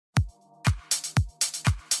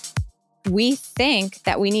we think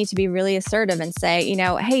that we need to be really assertive and say,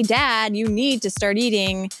 hey, dad, you need to start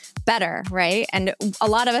eating better, right? And a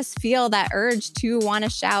lot of us feel that urge to want to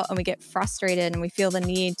shout, and we get frustrated and we feel the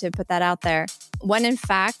need to put that out there. When in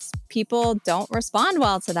fact, people don't respond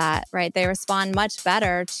well to that, right? They respond much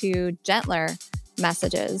better to gentler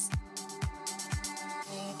messages.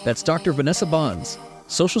 That's Dr. Vanessa Bohns,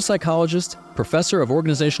 social psychologist, professor of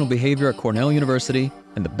organizational behavior at Cornell University,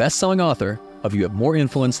 and the best-selling author of You Have More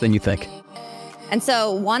Influence Than You Think. And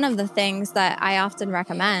so one of the things that I often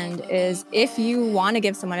recommend is if you want to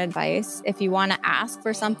give someone advice, if you want to ask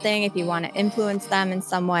for something, if you want to influence them in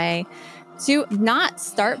some way, to not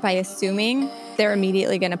start by assuming they're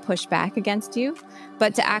immediately going to push back against you,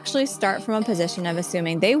 but to actually start from a position of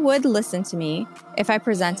assuming they would listen to me if I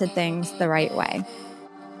presented things the right way.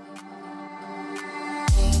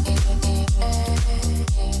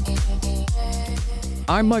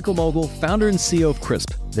 I'm Michael Mogul, founder and CEO of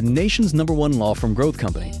Crisp, the nation's #1 law firm growth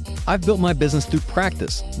company. I've built my business through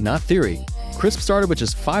practice, not theory. Crisp started with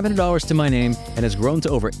just $500 to my name and has grown to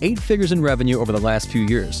over 8 figures in revenue over the last few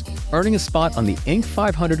years, earning a spot on the Inc.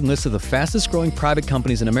 500 list of the fastest growing private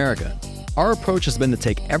companies in America. Our approach has been to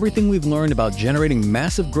take everything we've learned about generating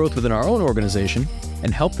massive growth within our own organization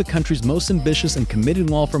and help the country's most ambitious and committed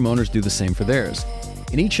law firm owners do the same for theirs.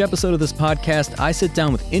 In each episode of this podcast, I sit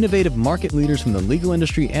down with innovative market leaders from the legal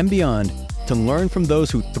industry and beyond to learn from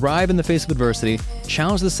those who thrive in the face of adversity,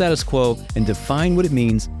 challenge the status quo, and define what it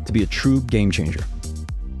means to be a true game changer.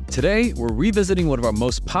 Today, we're revisiting one of our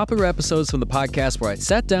most popular episodes from the podcast where I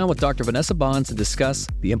sat down with Dr. Vanessa Bohns to discuss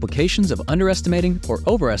the implications of underestimating or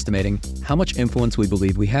overestimating how much influence we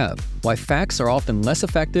believe we have, why facts are often less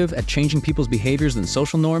effective at changing people's behaviors than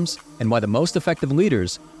social norms, and why the most effective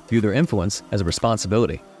leaders view their influence as a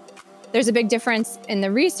responsibility. There's a big difference in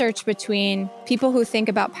the research between people who think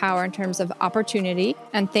about power in terms of opportunity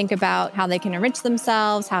and think about how they can enrich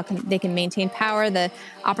themselves, they can maintain power, the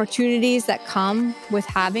opportunities that come with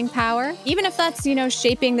having power, even if that's,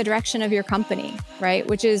 shaping the direction of your company, right?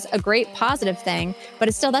 Which is a great positive thing,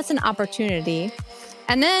 but that's an opportunity.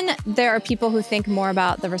 And then there are people who think more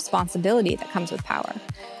about the responsibility that comes with power.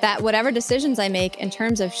 That whatever decisions I make in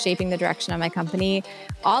terms of shaping the direction of my company,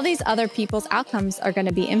 all these other people's outcomes are going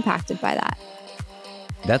to be impacted by that.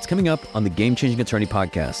 That's coming up on the Game Changing Attorney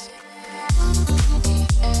podcast.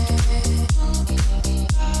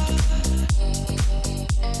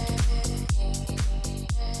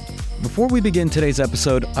 Before we begin today's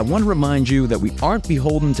episode, I want to remind you that we aren't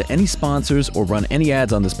beholden to any sponsors or run any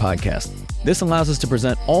ads on this podcast. This allows us to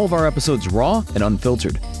present all of our episodes raw and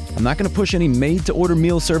unfiltered. I'm not going to push any made-to-order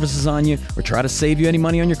meal services on you or try to save you any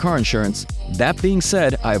money on your car insurance. That being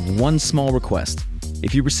said, I have one small request.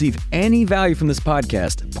 If you receive any value from this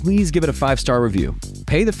podcast, please give it a 5-star review.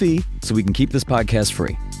 Pay the fee so we can keep this podcast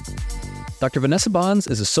free. Dr. Vanessa Bohns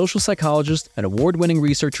is a social psychologist, an award-winning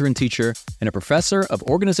researcher and teacher, and a professor of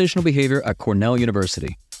organizational behavior at Cornell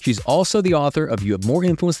University. She's also the author of You Have More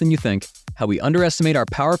Influence Than You Think, How We Underestimate Our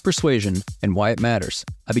Power of Persuasion and Why It Matters.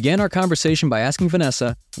 I began our conversation by asking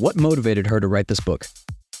Vanessa what motivated her to write this book.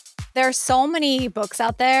 There are so many books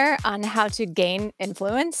out there on how to gain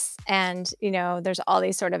influence. And, there's all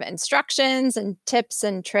these sort of instructions and tips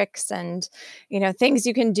and tricks and, things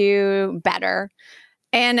you can do better.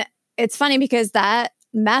 And it's funny because that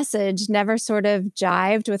message never sort of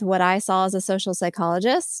jived with what I saw as a social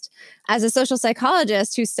psychologist. As a social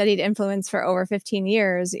psychologist who studied influence for over 15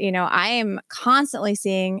 years, I am constantly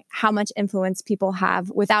seeing how much influence people have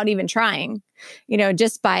without even trying,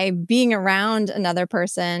 just by being around another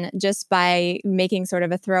person, just by making sort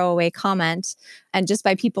of a throwaway comment, and just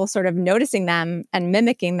by people sort of noticing them and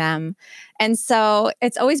mimicking them. And so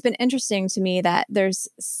it's always been interesting to me that there's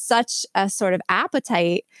such a sort of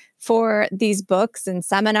appetite for these books and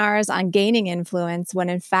seminars on gaining influence when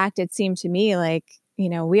in fact it seemed to me like,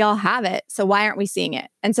 we all have it. So why aren't we seeing it?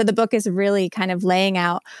 And so the book is really kind of laying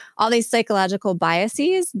out all these psychological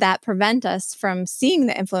biases that prevent us from seeing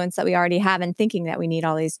the influence that we already have and thinking that we need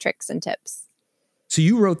all these tricks and tips. So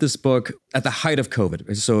you wrote this book at the height of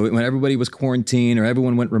COVID. So when everybody was quarantined or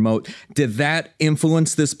everyone went remote, did that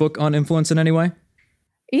influence this book on influence in any way?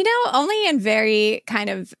 Only in very kind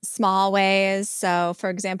of small ways. So, for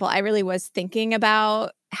example, I really was thinking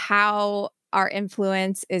about how our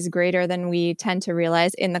influence is greater than we tend to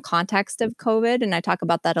realize in the context of COVID. And I talk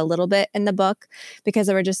about that a little bit in the book because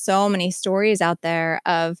there were just so many stories out there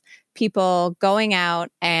of people going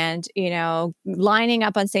out and, lining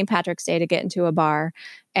up on St. Patrick's Day to get into a bar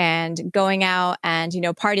and going out and,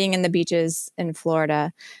 partying in the beaches in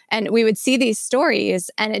Florida. And we would see these stories,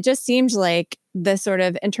 and it just seemed like the sort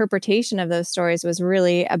of interpretation of those stories was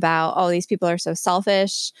really about, oh, these people are so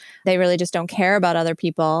selfish. They really just don't care about other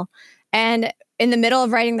people. And in the middle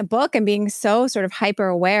of writing the book and being so sort of hyper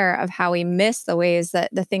aware of how we miss the ways that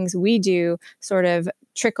the things we do sort of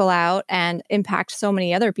trickle out and impact so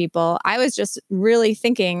many other people, I was just really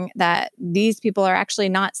thinking that these people are actually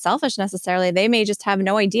not selfish necessarily. They may just have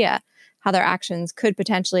no idea how their actions could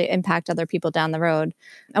potentially impact other people down the road.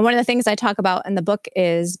 And one of the things I talk about in the book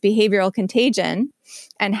is behavioral contagion,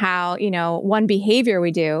 and how, one behavior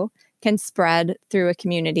we do can spread through a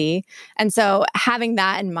community. And so having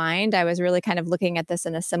that in mind, I was really kind of looking at this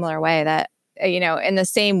in a similar way, that, in the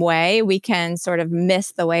same way, we can sort of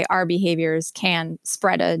miss the way our behaviors can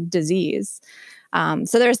spread a disease.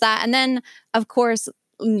 So there's that. And then, of course,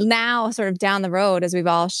 now sort of down the road, as we've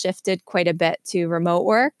all shifted quite a bit to remote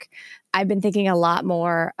work, I've been thinking a lot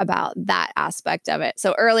more about that aspect of it.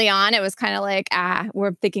 So early on, it was kind of like,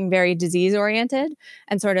 we're thinking very disease oriented,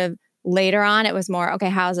 and sort of later on, it was more, okay,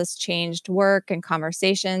 how has this changed work and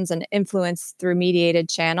conversations and influence through mediated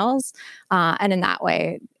channels? And in that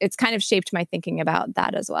way, it's kind of shaped my thinking about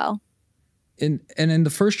that as well. And in the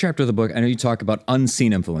first chapter of the book, I know you talk about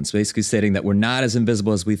unseen influence, basically stating that we're not as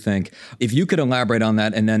invisible as we think. If you could elaborate on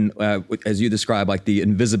that, and then as you describe, like the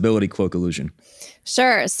invisibility cloak illusion.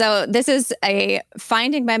 Sure. So this is a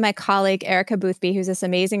finding by my colleague, Erica Boothby, who's this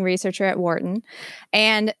amazing researcher at Wharton.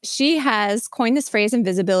 And she has coined this phrase,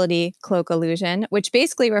 invisibility cloak illusion, which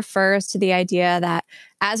basically refers to the idea that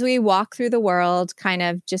as we walk through the world, kind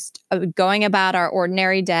of just going about our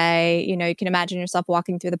ordinary day, you can imagine yourself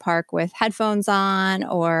walking through the park with headphones on,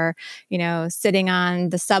 or, sitting on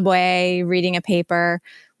the subway, reading a paper.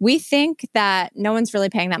 We think that no one's really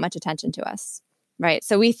paying that much attention to us. Right.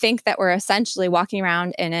 So we think that we're essentially walking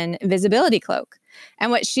around in an invisibility cloak.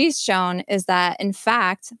 And what she's shown is that, in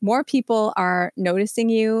fact, more people are noticing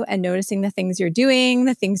you and noticing the things you're doing,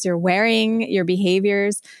 the things you're wearing, your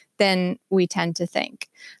behaviors, than we tend to think.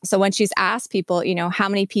 So when she's asked people, how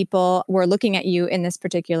many people were looking at you in this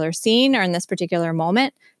particular scene or in this particular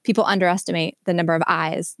moment, people underestimate the number of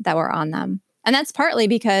eyes that were on them. And that's partly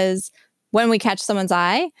because when we catch someone's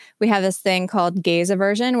eye, we have this thing called gaze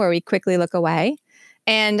aversion, where we quickly look away.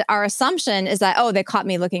 And our assumption is that, oh, they caught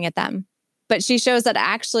me looking at them. But she shows that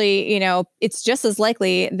actually, it's just as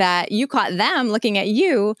likely that you caught them looking at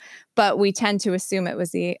you, but we tend to assume it was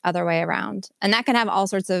the other way around. And that can have all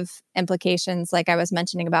sorts of implications, like I was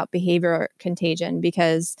mentioning about behavior contagion,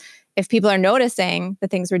 because if people are noticing the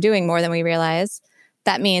things we're doing more than we realize,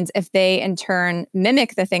 that means if they in turn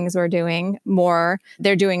mimic the things we're doing more,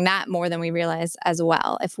 they're doing that more than we realize as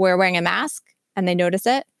well. If we're wearing a mask and they notice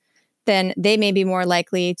it, then they may be more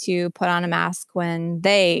likely to put on a mask when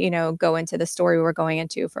they, go into the story we're going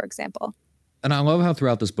into, for example. And I love how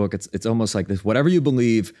throughout this book, it's almost like this, whatever you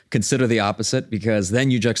believe, consider the opposite, because then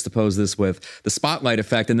you juxtapose this with the spotlight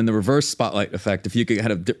effect and then the reverse spotlight effect, if you could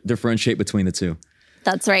kind of differentiate between the two.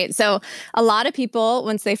 That's right. So a lot of people,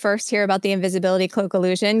 once they first hear about the invisibility cloak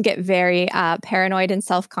illusion, get very paranoid and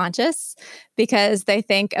self-conscious, because they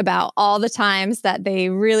think about all the times that they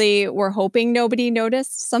really were hoping nobody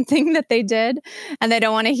noticed something that they did. And they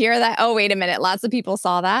don't want to hear that, oh, wait a minute, lots of people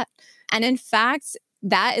saw that. And in fact,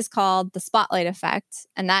 that is called the spotlight effect.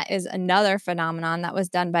 And that is another phenomenon that was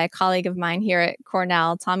done by a colleague of mine here at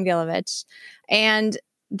Cornell, Tom Gilovich. And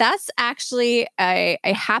that's actually a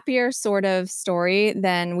happier sort of story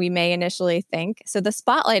than we may initially think. So the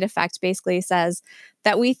spotlight effect basically says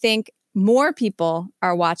that we think more people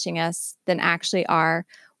are watching us than actually are,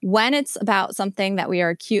 when it's about something that we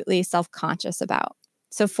are acutely self-conscious about.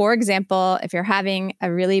 So for example, if you're having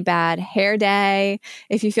a really bad hair day,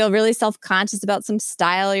 if you feel really self-conscious about some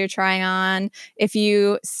style you're trying on, if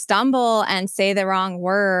you stumble and say the wrong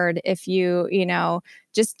word, if you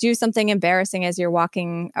just do something embarrassing as you're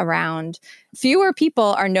walking around, fewer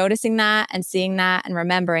people are noticing that and seeing that and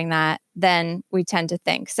remembering that than we tend to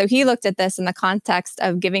think. So he looked at this in the context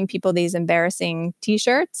of giving people these embarrassing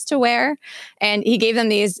t-shirts to wear. And he gave them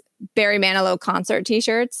these Barry Manilow concert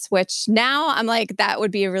t-shirts, which now I'm like, that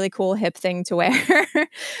would be a really cool hip thing to wear.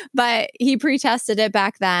 But he pre-tested it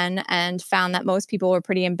back then and found that most people were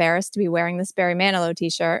pretty embarrassed to be wearing this Barry Manilow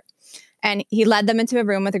t-shirt. And he led them into a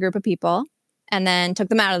room with a group of people and then took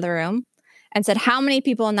them out of the room and said, how many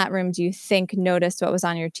people in that room do you think noticed what was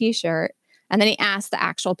on your t-shirt? And then he asked the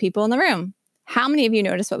actual people in the room, how many of you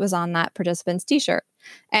noticed what was on that participant's t-shirt?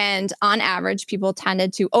 And on average, people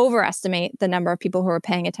tended to overestimate the number of people who were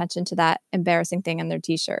paying attention to that embarrassing thing on their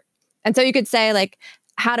t-shirt. And so you could say, like,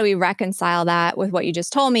 how do we reconcile that with what you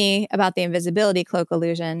just told me about the invisibility cloak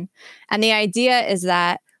illusion? And the idea is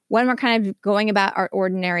that when we're kind of going about our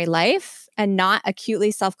ordinary life and not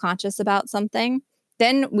acutely self-conscious about something,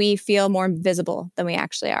 then we feel more visible than we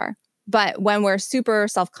actually are. But when we're super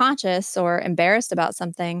self-conscious or embarrassed about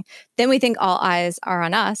something, then we think all eyes are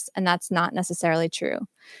on us, and that's not necessarily true.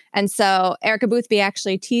 And so Erica Boothby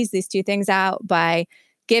actually teased these two things out by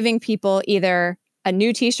giving people either a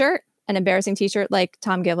new t-shirt, an embarrassing t-shirt like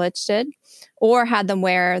Tom Givlich did, or had them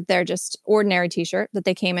wear their just ordinary t-shirt that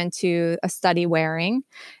they came into a study wearing.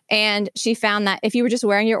 And she found that if you were just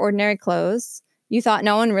wearing your ordinary clothes, you thought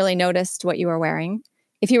no one really noticed what you were wearing.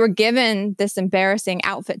 If you were given this embarrassing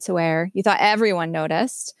outfit to wear, you thought everyone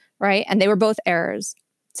noticed, right? And they were both errors.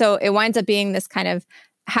 So it winds up being this kind of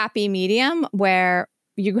happy medium where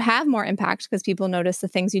you have more impact because people notice the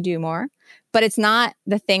things you do more, but it's not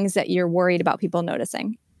the things that you're worried about people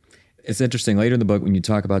noticing. It's interesting later in the book when you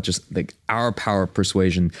talk about just like our power of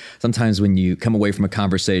persuasion. Sometimes when you come away from a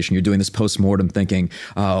conversation, you're doing this post-mortem thinking,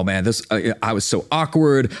 oh man, I was so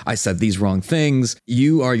awkward. I said these wrong things.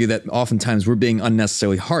 You argue that oftentimes we're being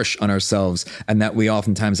unnecessarily harsh on ourselves and that we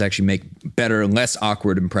oftentimes actually make better, less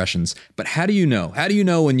awkward impressions. But how do you know? How do you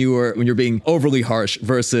know when you're being overly harsh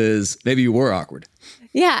versus maybe you were awkward?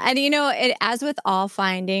 Yeah. And, as with all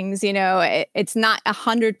findings, it's not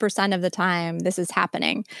 100% of the time this is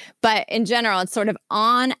happening. But in general, it's sort of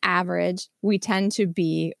on average, we tend to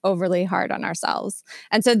be overly hard on ourselves.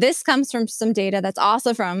 And so this comes from some data that's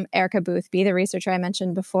also from Erica Boothby, the researcher I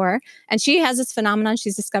mentioned before. And she has this phenomenon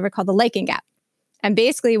she's discovered called the liking gap. And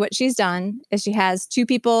basically what she's done is she has two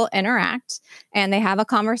people interact and they have a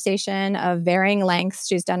conversation of varying lengths.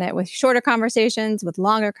 She's done it with shorter conversations, with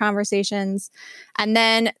longer conversations. And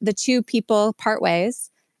then the two people part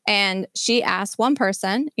ways. And she asks one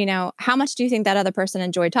person, how much do you think that other person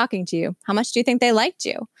enjoyed talking to you? How much do you think they liked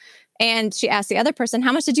you? And she asked the other person,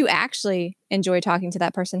 how much did you actually enjoy talking to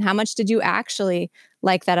that person? How much did you actually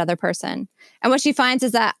like that other person? And what she finds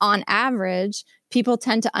is that on average, people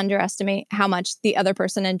tend to underestimate how much the other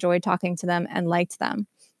person enjoyed talking to them and liked them.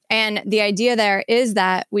 And the idea there is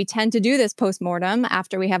that we tend to do this postmortem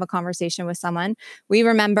after we have a conversation with someone. We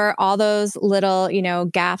remember all those little,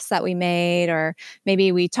 gaffes that we made, or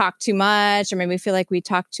maybe we talked too much, or maybe we feel like we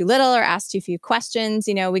talked too little or asked too few questions.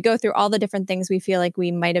 We go through all the different things we feel like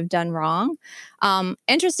we might have done wrong.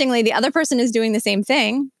 Interestingly, the other person is doing the same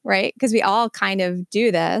thing, right? Because we all kind of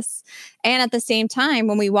do this. And at the same time,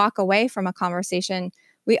 when we walk away from a conversation,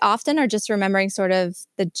 we often are just remembering sort of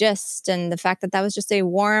the gist and the fact that that was just a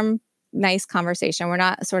warm, nice conversation. We're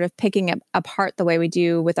not sort of picking it apart the way we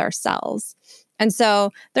do with ourselves. And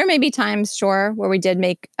so there may be times, sure, where we did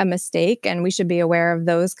make a mistake and we should be aware of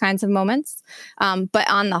those kinds of moments. But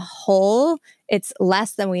on the whole, it's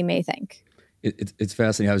less than we may think. It's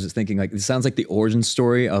fascinating. I was just thinking, like, it sounds like the origin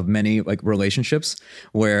story of many like relationships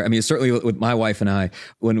where, certainly with my wife and I,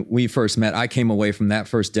 when we first met, I came away from that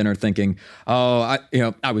first dinner thinking, I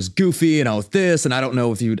was goofy and I was this, and I don't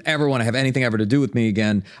know if you'd ever want to have anything ever to do with me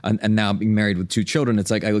again. And now being married with two children,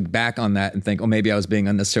 it's like, I look back on that and think, maybe I was being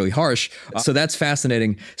unnecessarily harsh. So that's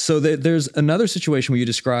fascinating. So there's another situation where you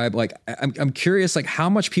describe, like, I'm curious, like how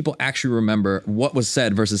much people actually remember what was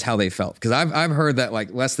said versus how they felt. Because I've heard that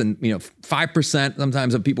like less than, 5%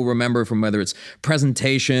 sometimes of people remember from whether it's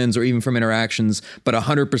presentations or even from interactions, but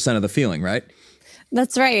 100% of the feeling, right?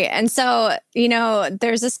 That's right. And so,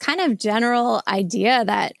 there's this kind of general idea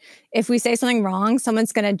that if we say something wrong,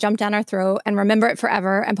 someone's going to jump down our throat and remember it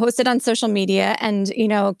forever and post it on social media and,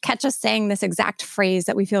 catch us saying this exact phrase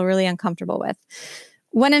that we feel really uncomfortable with.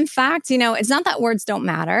 When in fact, it's not that words don't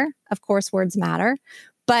matter. Of course, words matter,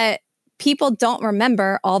 but people don't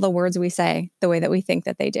remember all the words we say the way that we think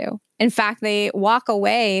that they do. In fact, they walk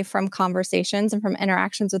away from conversations and from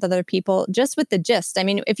interactions with other people just with the gist.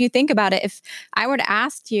 If you think about it, if I were to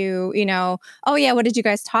ask you, oh yeah, what did you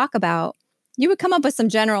guys talk about? You would come up with some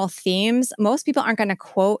general themes. Most people aren't going to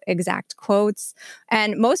quote exact quotes.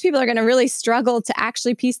 And most people are going to really struggle to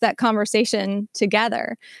actually piece that conversation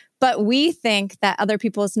together. But we think that other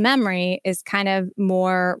people's memory is kind of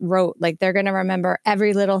more rote, like they're going to remember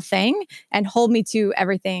every little thing and hold me to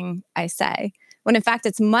everything I say. When in fact,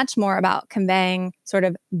 it's much more about conveying sort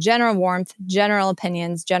of general warmth, general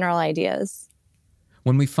opinions, general ideas.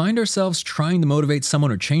 When we find ourselves trying to motivate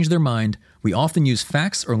someone or change their mind, we often use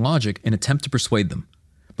facts or logic in an attempt to persuade them.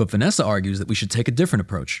 But Vanessa argues that we should take a different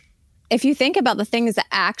approach. If you think about the things that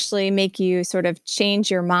actually make you sort of change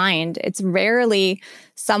your mind, it's rarely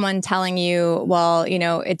someone telling you, well,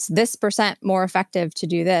 it's this % more effective to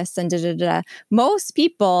do this and da, da, da. Most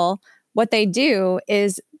people, what they do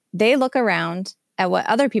is they look around at what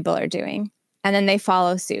other people are doing, and then they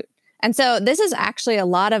follow suit. And so this is actually a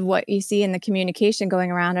lot of what you see in the communication going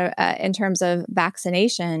around in terms of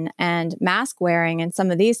vaccination and mask wearing and some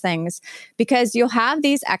of these things, because you'll have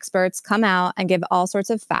these experts come out and give all sorts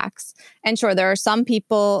of facts. And sure, there are some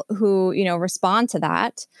people who, respond to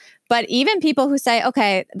that. But even people who say,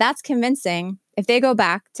 okay, that's convincing, if they go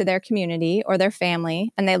back to their community or their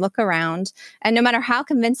family and they look around, and no matter how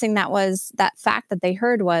convincing that was, that fact that they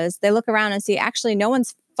heard was, they look around and see, actually, no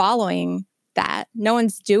one's following that. No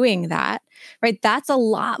one's doing that, right? That's a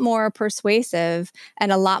lot more persuasive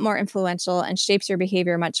and a lot more influential and shapes your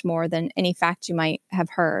behavior much more than any fact you might have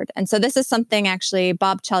heard. And so this is something actually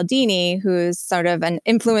Bob Cialdini, who's sort of an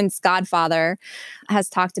influence godfather, has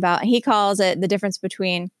talked about. And he calls it the difference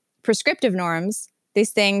between prescriptive norms,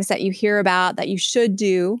 these things that you hear about that you should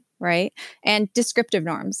do, right? And descriptive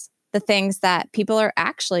norms, the things that people are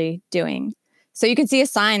actually doing. So you can see a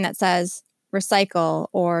sign that says recycle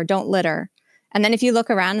or don't litter. And then if you look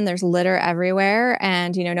around and there's litter everywhere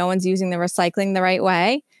and, no one's using the recycling the right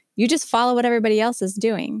way, you just follow what everybody else is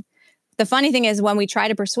doing. The funny thing is when we try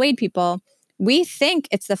to persuade people, we think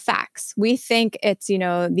it's the facts. We think it's,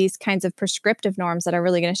 these kinds of prescriptive norms that are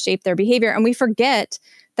really going to shape their behavior. And we forget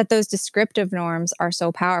that those descriptive norms are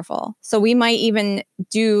so powerful. So we might even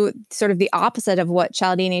do sort of the opposite of what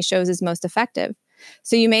Cialdini shows is most effective.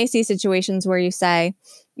 So you may see situations where you say,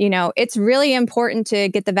 it's really important to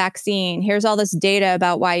get the vaccine. Here's all this data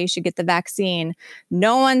about why you should get the vaccine.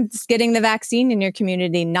 No one's getting the vaccine in your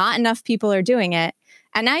community. Not enough people are doing it.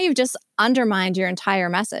 And now you've just undermined your entire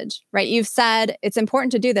message, right? You've said it's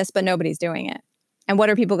important to do this, but nobody's doing it. And what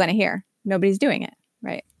are people going to hear? Nobody's doing it,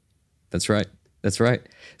 right? That's right. That's right.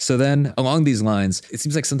 So then along these lines, it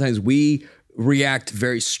seems like sometimes we react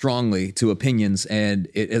very strongly to opinions, and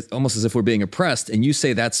it's almost as if we're being oppressed. And you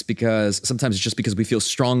say that's because sometimes it's just because we feel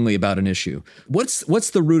strongly about an issue. What's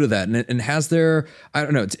the root of that? And has there, I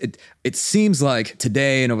don't know, it seems like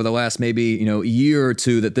today and over the last maybe, year or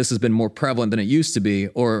two that this has been more prevalent than it used to be,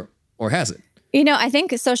 or has it? I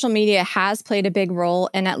think social media has played a big role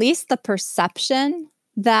in at least the perception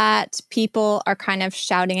that people are kind of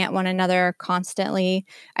shouting at one another constantly.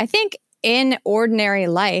 I think in ordinary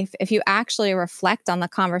life, if you actually reflect on the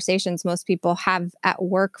conversations most people have at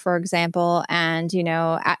work, for example, and,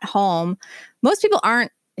 at home, most people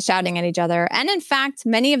aren't shouting at each other. And in fact,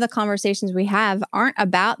 many of the conversations we have aren't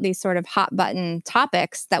about these sort of hot button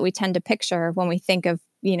topics that we tend to picture when we think of,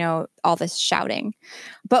 all this shouting.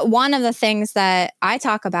 But one of the things that I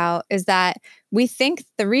talk about is that we think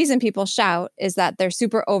the reason people shout is that they're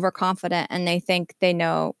super overconfident and they think they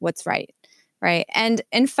know what's right. Right. And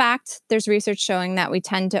in fact, there's research showing that we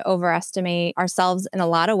tend to overestimate ourselves in a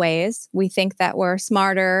lot of ways. We think that we're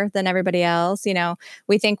smarter than everybody else.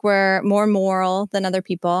 We think we're more moral than other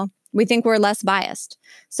people. We think we're less biased.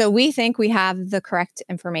 So we think we have the correct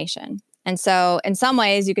information. And so in some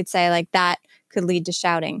ways, you could say like that could lead to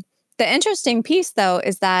shouting. The interesting piece, though,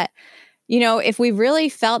 is that if we really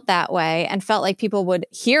felt that way and felt like people would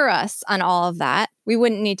hear us on all of that, we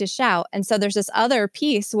wouldn't need to shout. And so there's this other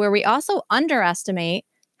piece where we also underestimate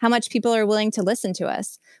how much people are willing to listen to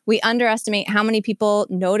us. We underestimate how many people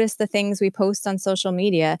notice the things we post on social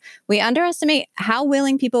media. We underestimate how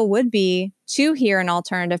willing people would be to hear an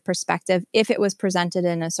alternative perspective if it was presented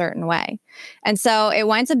in a certain way. And so it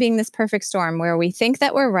winds up being this perfect storm where we think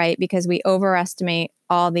that we're right because we overestimate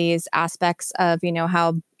all these aspects of,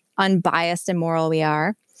 how unbiased and moral we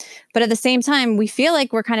are. But at the same time, we feel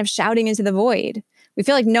like we're kind of shouting into the void. We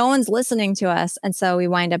feel like no one's listening to us. And so we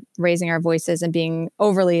wind up raising our voices and being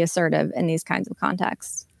overly assertive in these kinds of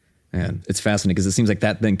contexts. And it's fascinating because it seems like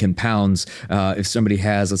that then compounds if somebody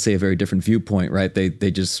has, let's say, a very different viewpoint, right? They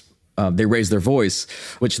raise their voice,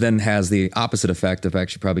 which then has the opposite effect of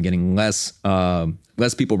actually probably getting less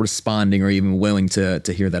people responding or even willing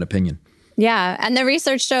to hear that opinion. Yeah. And the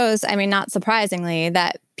research shows, not surprisingly,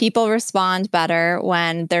 that people respond better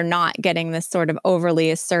when they're not getting this sort of overly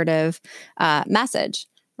assertive message,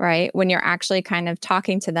 right? When you're actually kind of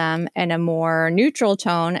talking to them in a more neutral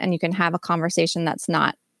tone and you can have a conversation that's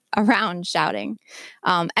not around shouting.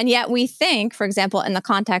 And yet we think, for example, in the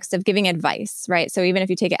context of giving advice, right? So even if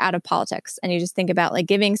you take it out of politics and you just think about like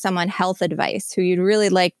giving someone health advice who you'd really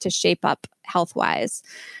like to shape up health-wise,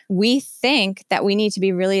 we think that we need to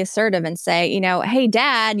be really assertive and say, hey,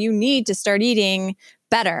 Dad, you need to start eating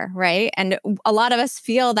better, right? And a lot of us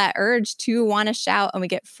feel that urge to want to shout and we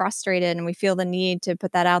get frustrated and we feel the need to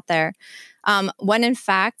put that out there. When in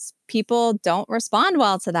fact, people don't respond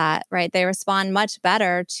well to that, right? They respond much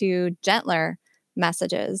better to gentler,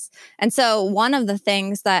 messages. And so one of the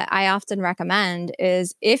things that I often recommend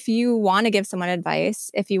is if you want to give someone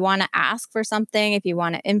advice, if you want to ask for something, if you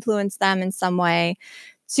want to influence them in some way,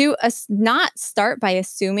 to not start by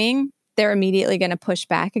assuming they're immediately going to push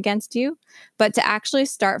back against you, but to actually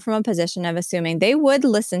start from a position of assuming they would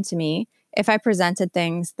listen to me if I presented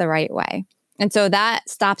things the right way. And so that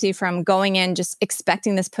stops you from going in just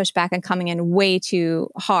expecting this pushback and coming in way too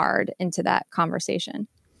hard into that conversation.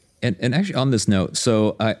 And actually on this note,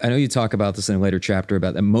 so I know you talk about this in a later chapter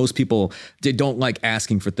about that most people don't like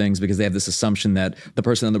asking for things because they have this assumption that the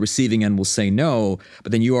person on the receiving end will say no.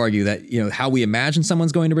 But then you argue that, how we imagine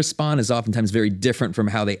someone's going to respond is oftentimes very different from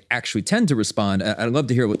how they actually tend to respond. I'd love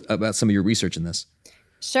to hear about some of your research in this.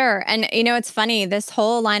 Sure. And, it's funny, this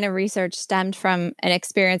whole line of research stemmed from an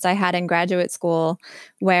experience I had in graduate school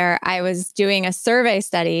where I was doing a survey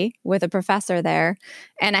study with a professor there.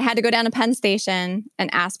 And I had to go down to Penn Station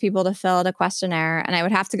and ask people to fill out a questionnaire. And I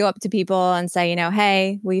would have to go up to people and say,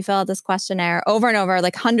 hey, will you fill out this questionnaire over and over,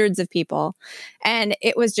 like hundreds of people. And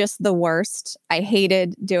it was just the worst. I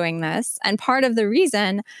hated doing this. And part of the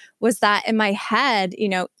reason was that in my head,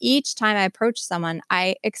 each time I approached someone,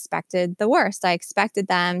 I expected the worst. I expected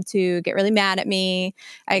them to get really mad at me.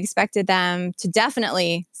 I expected them to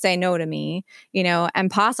definitely say no to me,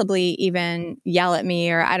 and possibly even yell at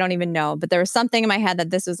me, or I don't even know. But there was something in my head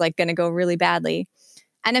that this was like going to go really badly.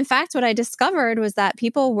 And in fact, what I discovered was that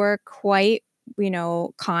people were quite,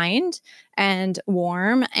 kind and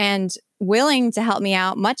warm and willing to help me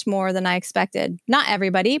out much more than I expected. Not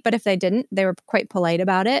everybody, but if they didn't, they were quite polite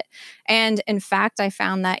about it. And in fact, I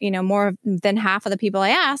found that, more than half of the people I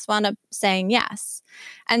asked wound up saying yes.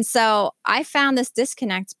 And so I found this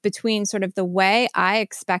disconnect between sort of the way I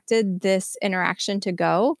expected this interaction to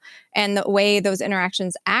go and the way those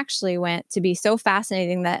interactions actually went to be so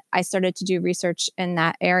fascinating that I started to do research in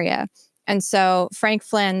that area. And so Frank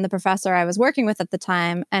Flynn, the professor I was working with at the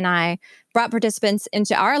time, and I brought participants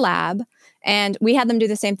into our lab, and we had them do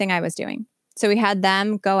the same thing I was doing. So we had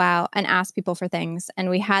them go out and ask people for things, and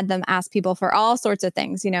we had them ask people for all sorts of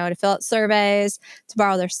things, to fill out surveys, to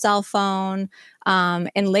borrow their cell phone.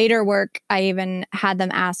 In later work, I even had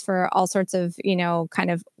them ask for all sorts of,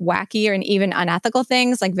 kind of wacky and even unethical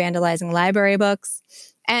things like vandalizing library books.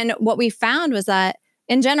 And what we found was that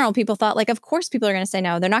in general, people thought, like, of course people are going to say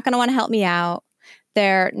no. They're not going to want to help me out.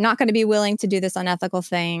 They're not going to be willing to do this unethical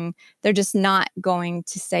thing. They're just not going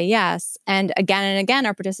to say yes. And again,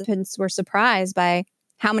 our participants were surprised by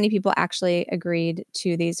how many people actually agreed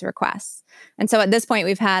to these requests. And so at this point,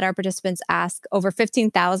 we've had our participants ask over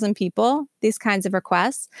 15,000 people these kinds of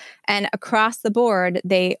requests. And across the board,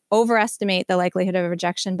 they overestimate the likelihood of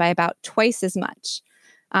rejection by about twice as much.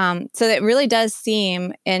 So it really does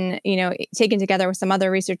seem, taken together with some other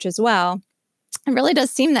research as well, it really does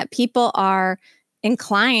seem that people are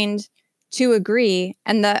inclined to agree.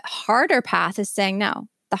 And the harder path is saying no.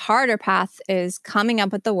 The harder path is coming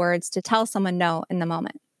up with the words to tell someone no in the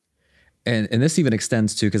moment. And this even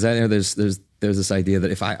extends to, because I know there's this idea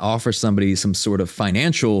that if I offer somebody some sort of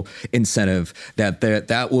financial incentive,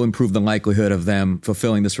 that will improve the likelihood of them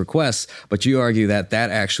fulfilling this request. But you argue that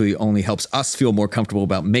actually only helps us feel more comfortable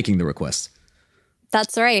about making the request.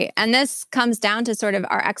 That's right. And this comes down to sort of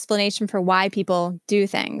our explanation for why people do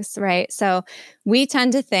things, right? So we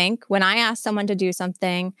tend to think when I ask someone to do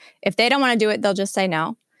something, if they don't want to do it, they'll just say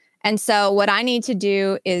no. And so what I need to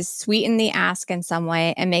do is sweeten the ask in some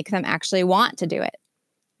way and make them actually want to do it.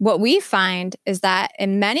 What we find is that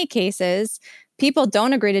in many cases, people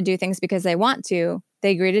don't agree to do things because they want to.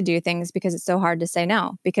 They agree to do things because it's so hard to say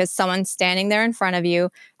no, because someone's standing there in front of you,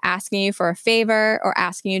 asking you for a favor or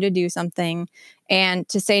asking you to do something. And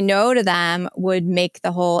to say no to them would make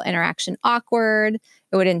the whole interaction awkward.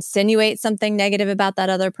 It would insinuate something negative about that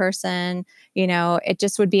other person. It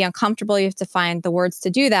just would be uncomfortable. You have to find the words to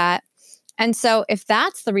do that. And so if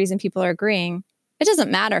that's the reason people are agreeing, it doesn't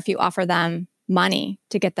matter if you offer them money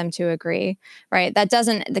to get them to agree, right?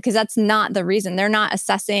 Because that's not the reason. They're not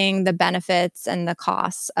assessing the benefits and the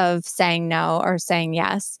costs of saying no or saying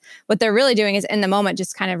yes. What they're really doing is in the moment,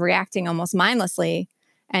 just kind of reacting almost mindlessly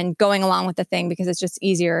and going along with the thing because it's just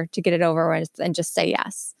easier to get it over with and just say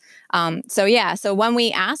yes. So when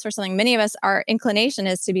we ask for something, many of us, our inclination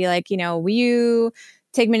is to be like, will you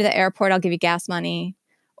take me to the airport? I'll give you gas money.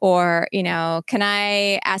 Or, can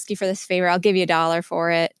I ask you for this favor? I'll give you $1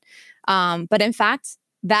 for it. But in fact,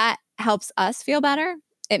 that helps us feel better.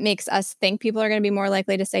 It makes us think people are going to be more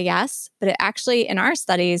likely to say yes, but it actually, in our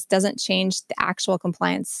studies, doesn't change the actual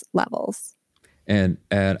compliance levels. And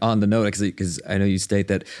on the note, because I know you state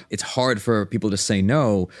that it's hard for people to say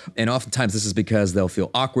no, and oftentimes this is because they'll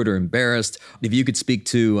feel awkward or embarrassed. If you could speak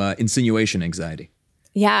to insinuation anxiety.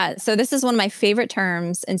 Yeah. So this is one of my favorite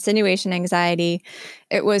terms, insinuation anxiety.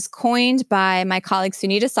 It was coined by my colleague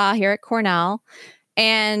Sunita Saw here at Cornell.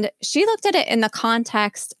 And she looked at it in the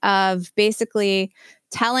context of basically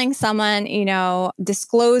telling someone,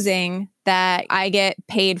 disclosing that I get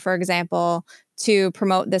paid, for example, to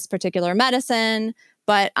promote this particular medicine,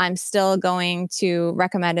 but I'm still going to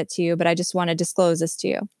recommend it to you, but I just want to disclose this to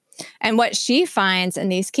you. And what she finds in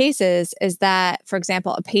these cases is that, for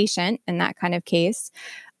example, a patient in that kind of case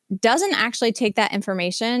doesn't actually take that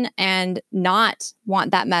information and not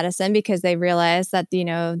want that medicine because they realize that,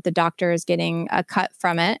 the doctor is getting a cut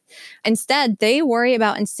from it. Instead, they worry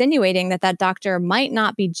about insinuating that that doctor might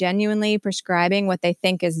not be genuinely prescribing what they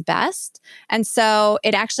think is best. And so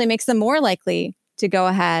it actually makes them more likely to go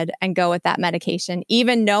ahead and go with that medication,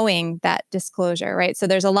 even knowing that disclosure, right? So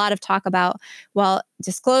there's a lot of talk about, well,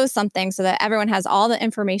 disclose something so that everyone has all the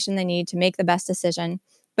information they need to make the best decision.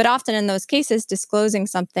 But often in those cases, disclosing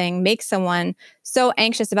something makes someone so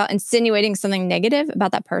anxious about insinuating something negative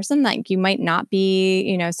about that person, like you might not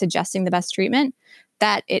be, suggesting the best treatment,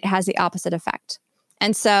 that it has the opposite effect.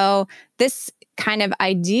 And so this kind of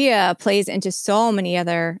idea plays into so many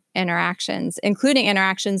other interactions, including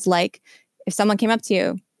interactions like if someone came up to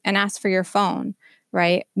you and asked for your phone,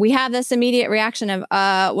 right? We have this immediate reaction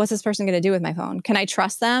of, what's this person going to do with my phone? Can I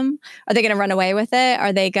trust them? Are they going to run away with it?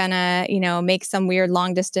 Are they going to, make some weird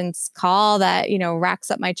long distance call that, racks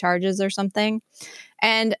up my charges or something?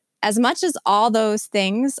 And as much as all those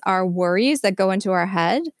things are worries that go into our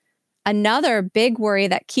head, another big worry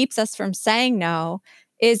that keeps us from saying no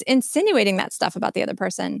is insinuating that stuff about the other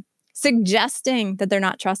person, suggesting that they're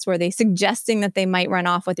not trustworthy, suggesting that they might run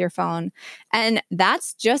off with your phone. And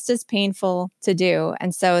that's just as painful to do.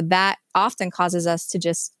 And so that often causes us to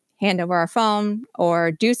just hand over our phone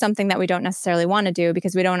or do something that we don't necessarily want to do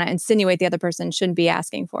because we don't want to insinuate the other person shouldn't be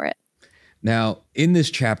asking for it. Now, in this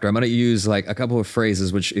chapter, I'm going to use like a couple of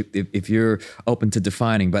phrases, which if you're open to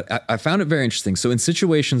defining, but I found it very interesting. So in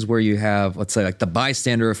situations where you have, let's say like the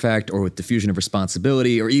bystander effect or with diffusion of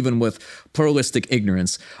responsibility or even with pluralistic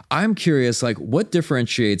ignorance, I'm curious, like what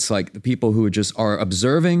differentiates like the people who just are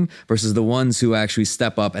observing versus the ones who actually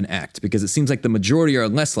step up and act? Because it seems like the majority are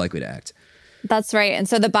less likely to act. That's right. And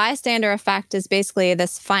so the bystander effect is basically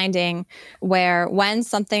this finding where when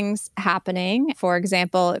something's happening, for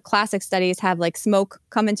example, classic studies have like smoke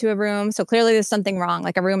come into a room. So clearly there's something wrong,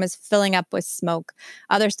 like a room is filling up with smoke.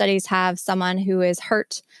 Other studies have someone who is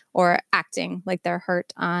hurt or acting like they're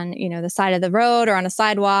hurt on, the side of the road or on a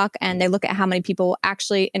sidewalk. And they look at how many people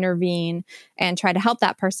actually intervene and try to help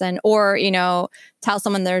that person or, tell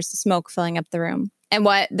someone there's smoke filling up the room. And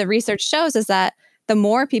what the research shows is that the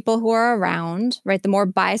more people who are around, right, the more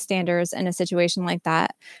bystanders in a situation like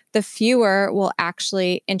that, the fewer will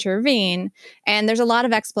actually intervene. And there's a lot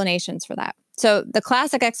of explanations for that. So the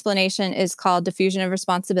classic explanation is called diffusion of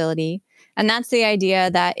responsibility. And that's the idea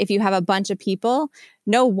that if you have a bunch of people,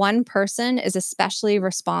 no one person is especially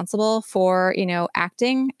responsible for,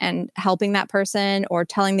 acting and helping that person or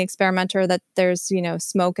telling the experimenter that there's,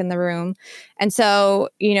 smoke in the room. And so,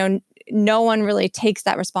 no one really takes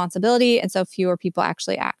that responsibility, and so fewer people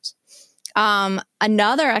actually act.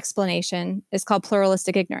 Another explanation is called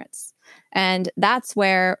pluralistic ignorance. And that's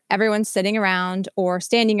where everyone's sitting around or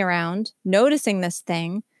standing around noticing this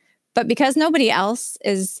thing. But because nobody else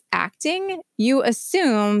is acting, you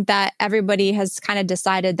assume that everybody has kind of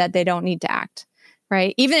decided that they don't need to act.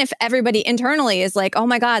 Right? Even if everybody internally is like, oh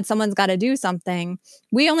my God, someone's got to do something.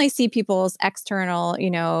 We only see people's external,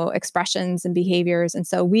 expressions and behaviors. And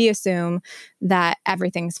so we assume that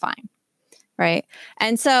everything's fine. Right?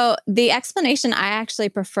 And so the explanation I actually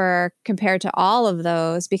prefer compared to all of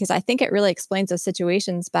those, because I think it really explains those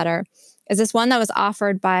situations better, is this one that was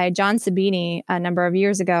offered by John Sabini a number of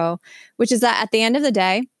years ago, which is that at the end of the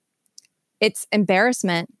day, it's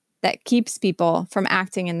embarrassment that keeps people from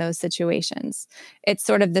acting in those situations. It's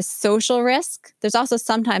sort of the social risk. There's also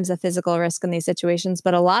sometimes a physical risk in these situations,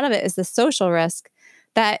 but a lot of it is the social risk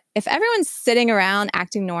that if everyone's sitting around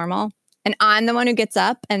acting normal and I'm the one who gets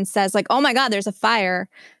up and says like, oh my God, there's a fire.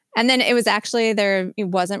 And then it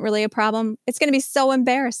wasn't really a problem. It's going to be so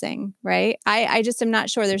embarrassing, right? I just am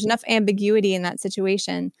not sure. There's enough ambiguity in that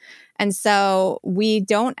situation. And so we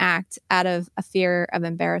don't act out of a fear of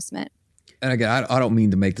embarrassment. And again, I don't mean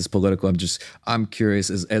to make this political. I'm curious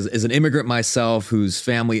as an immigrant myself, whose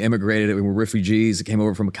family immigrated, we were refugees, came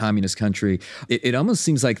over from a communist country. It almost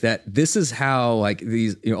seems like that this is how like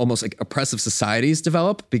these, almost like oppressive societies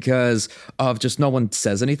develop because of just no one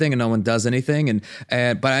says anything and no one does anything.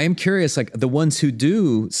 But I am curious, like the ones who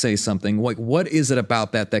do say something, like what is it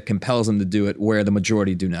about that compels them to do it where the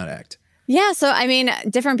majority do not act? Yeah. So, I mean,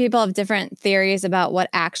 different people have different theories about what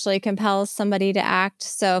actually compels somebody to act.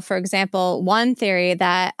 So, for example, one theory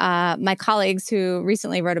that my colleagues who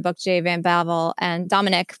recently wrote a book, Jay Van Bavel and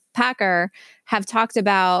Dominic Packer, have talked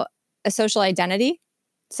about a social identity.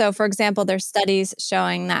 So, for example, there's studies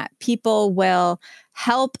showing that people will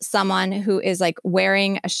help someone who is like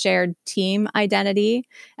wearing a shared team identity.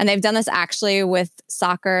 And they've done this actually with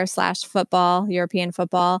soccer/football, European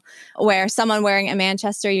football, where someone wearing a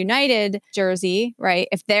Manchester United jersey, right?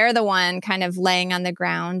 If they're the one kind of laying on the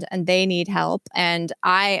ground and they need help, and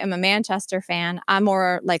I am a Manchester fan, I'm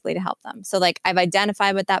more likely to help them. So like I've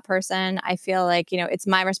identified with that person. I feel like, it's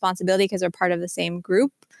my responsibility because we're part of the same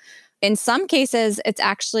group. In some cases, it's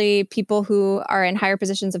actually people who are in higher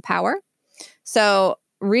positions of power. So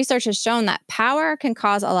research has shown that power can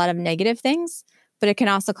cause a lot of negative things, but it can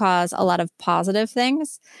also cause a lot of positive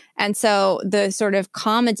things. And so the sort of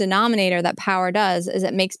common denominator that power does is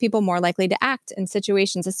it makes people more likely to act in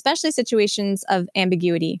situations, especially situations of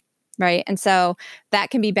ambiguity, right? And so that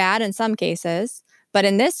can be bad in some cases. But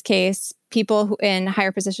in this case, people who in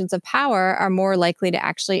higher positions of power are more likely to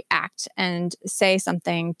actually act and say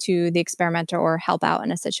something to the experimenter or help out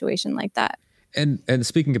in a situation like that. And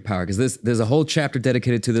speaking of power, because there's a whole chapter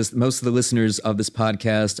dedicated to this. Most of the listeners of this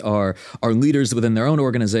podcast are leaders within their own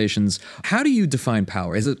organizations. How do you define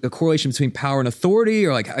power? Is it a correlation between power and authority,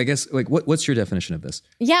 or what's your definition of this?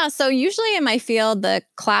 Yeah, so usually in my field, the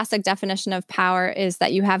classic definition of power is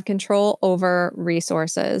that you have control over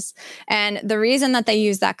resources. And the reason that they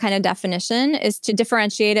use that kind of definition is to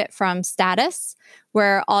differentiate it from status,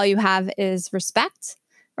 where all you have is respect.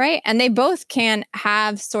 Right. And they both can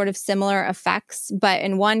have sort of similar effects. But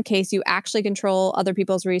in one case, you actually control other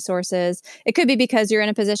people's resources. It could be because you're in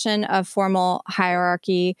a position of formal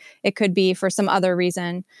hierarchy. It could be for some other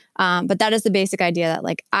reason. But that is the basic idea that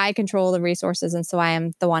like I control the resources. And so I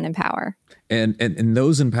am the one in power. And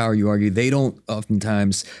those in power, you argue, they don't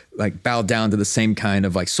oftentimes like bow down to the same kind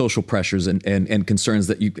of like social pressures and concerns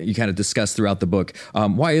that you kind of discuss throughout the book.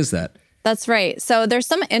 Why is that? That's right. So there's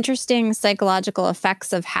some interesting psychological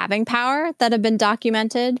effects of having power that have been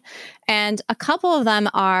documented. And a couple of them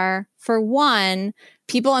are, for one,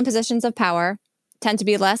 people in positions of power tend to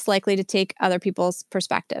be less likely to take other people's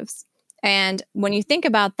perspectives. And when you think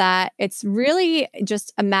about that, it's really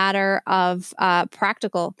just a matter of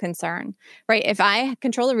practical concern, right? If I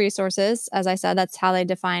control the resources, as I said, that's how they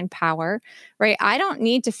define power, right? I don't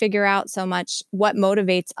need to figure out so much what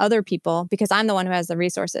motivates other people because I'm the one who has the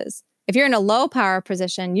resources. If you're in a low power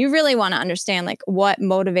position, you really want to understand like what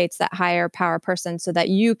motivates that higher power person so that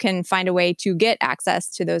you can find a way to get access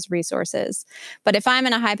to those resources. But if I'm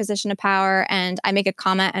in a high position of power and I make a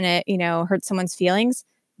comment and it, hurts someone's feelings,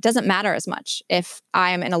 it doesn't matter as much if I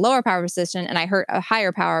am in a lower power position and I hurt a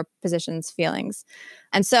higher power position's feelings.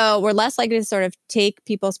 And so we're less likely to sort of take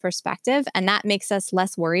people's perspective, and that makes us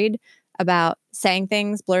less worried about saying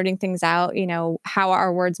things, blurting things out, how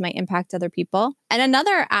our words might impact other people. And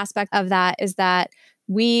another aspect of that is that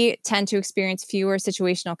we tend to experience fewer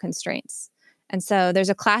situational constraints. And so there's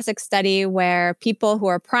a classic study where people who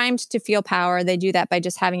are primed to feel power, they do that by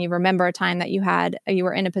just having you remember a time that you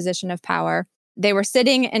were in a position of power. They were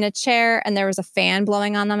sitting in a chair and there was a fan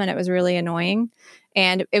blowing on them and it was really annoying.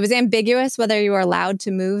 And it was ambiguous whether you were allowed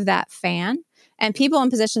to move that fan. And people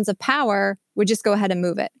in positions of power would just go ahead and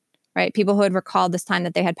move it. Right? People who had recalled this time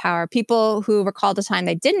that they had power. People who recalled a time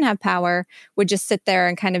they didn't have power would just sit there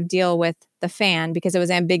and kind of deal with the fan because it was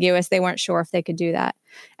ambiguous. They weren't sure if they could do that.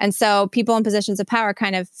 And so people in positions of power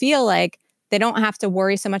kind of feel like they don't have to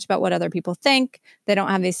worry so much about what other people think. They don't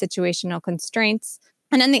have these situational constraints.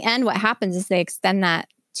 And in the end, what happens is they extend that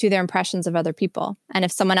to their impressions of other people. And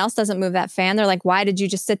if someone else doesn't move that fan, they're like, why did you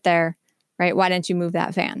just sit there? Right? Why didn't you move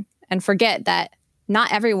that fan? And forget that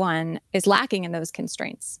not everyone is lacking in those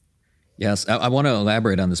constraints. Yes, I want to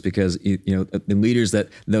elaborate on this because the leaders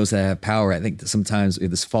those that have power, I think that sometimes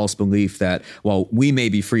this false belief that while we may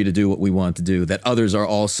be free to do what we want to do, that others are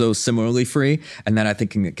also similarly free, and that I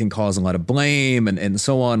think can cause a lot of blame and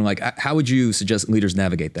so on. Like, how would you suggest leaders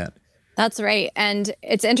navigate that? That's right, and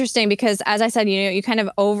it's interesting because, as I said, you kind of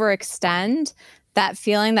overextend that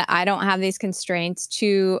feeling that I don't have these constraints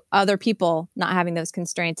to other people not having those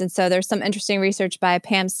constraints. And so there's some interesting research by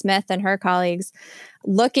Pam Smith and her colleagues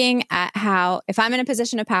looking at how if I'm in a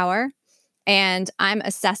position of power and I'm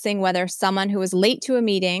assessing whether someone who was late to a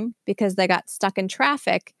meeting because they got stuck in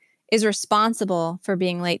traffic is responsible for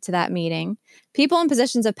being late to that meeting, people in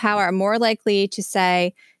positions of power are more likely to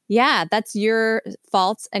say, yeah, that's your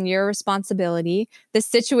fault and your responsibility. The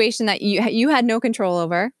situation that you had no control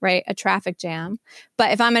over, right? A traffic jam.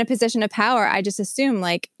 But if I'm in a position of power, I just assume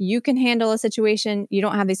like you can handle a situation. You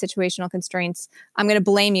don't have these situational constraints. I'm going to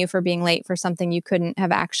blame you for being late for something you couldn't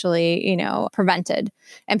have actually, prevented.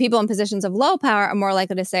 And people in positions of low power are more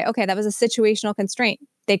likely to say, okay, that was a situational constraint.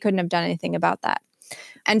 They couldn't have done anything about that.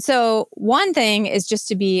 And so one thing is just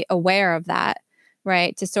to be aware of that,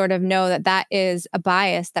 right? To sort of know that that is a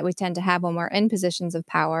bias that we tend to have when we're in positions of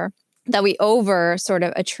power, that we over sort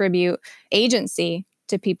of attribute agency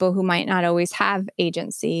to people who might not always have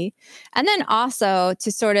agency. And then also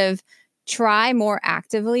to sort of try more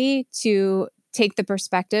actively to take the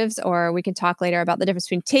perspectives, or we can talk later about the difference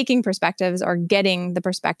between taking perspectives or getting the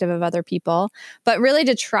perspective of other people, but really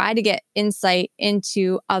to try to get insight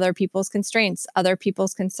into other people's constraints, other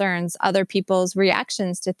people's concerns, other people's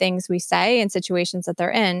reactions to things we say and situations that they're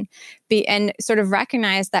in, and sort of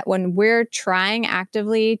recognize that when we're trying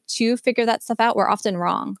actively to figure that stuff out, we're often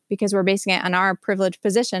wrong because we're basing it on our privileged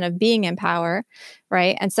position of being in power,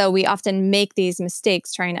 right? And so we often make these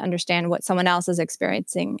mistakes trying to understand what someone else is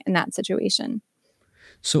experiencing in that situation.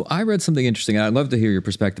 So I read something interesting, and I'd love to hear your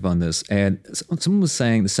perspective on this. And someone was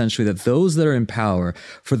saying essentially that those that are in power,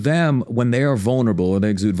 for them, when they are vulnerable or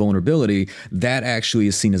they exude vulnerability, that actually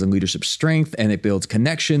is seen as a leadership strength, and it builds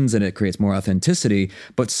connections and it creates more authenticity.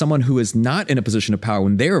 But someone who is not in a position of power,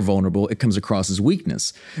 when they are vulnerable, it comes across as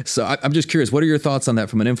weakness. So I'm just curious, what are your thoughts on that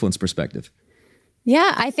from an influence perspective?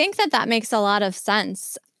 Yeah, I think that makes a lot of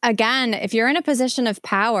sense. Again, if you're in a position of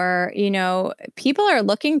power, people are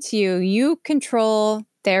looking to you. You control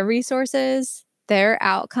their resources, their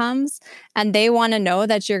outcomes, and they want to know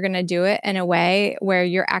that you're going to do it in a way where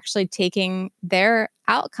you're actually taking their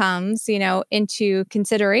outcomes, into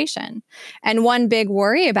consideration. And one big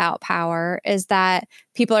worry about power is that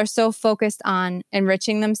people are so focused on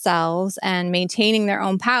enriching themselves and maintaining their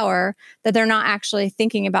own power that they're not actually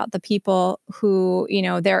thinking about the people who,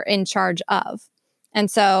 they're in charge of.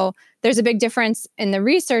 And so there's a big difference in the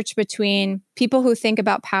research between people who think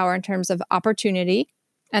about power in terms of opportunity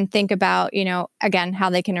and think about, again, how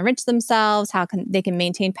they can enrich themselves, they can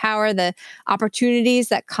maintain power, the opportunities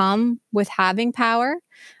that come with having power,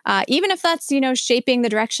 even if that's, shaping the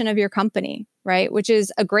direction of your company, right? Which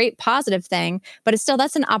is a great positive thing, but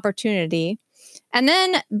that's an opportunity. And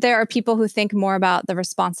then there are people who think more about the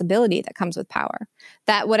responsibility that comes with power,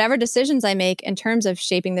 that whatever decisions I make in terms of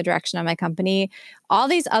shaping the direction of my company, all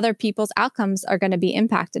these other people's outcomes are going to be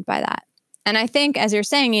impacted by that. And I think, as you're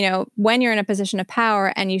saying, when you're in a position of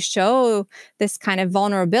power and you show this kind of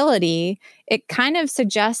vulnerability, it kind of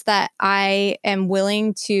suggests that I am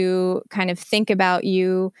willing to kind of think about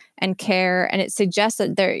you and care. And it suggests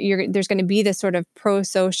that there's going to be this sort of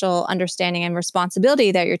pro-social understanding and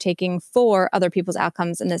responsibility that you're taking for other people's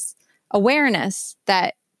outcomes, and this awareness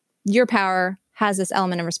that your power has this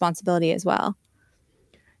element of responsibility as well.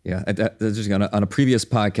 Yeah, just on a previous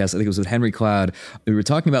podcast, I think it was with Henry Cloud, we were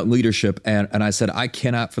talking about leadership, and I said, I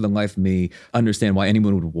cannot for the life of me understand why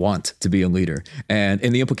anyone would want to be a leader. And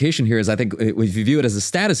the implication here is, I think if you view it as a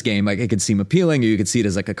status game, like it could seem appealing, or you could see it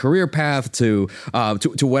as like a career path to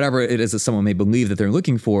whatever it is that someone may believe that they're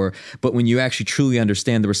looking for. But when you actually truly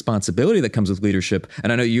understand the responsibility that comes with leadership,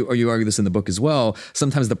 and I know you argue this in the book as well,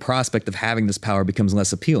 sometimes the prospect of having this power becomes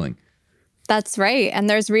less appealing. That's right. And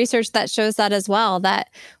there's research that shows that as well, that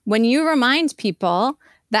when you remind people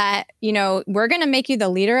that, we're going to make you the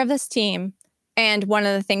leader of this team. And one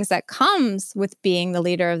of the things that comes with being the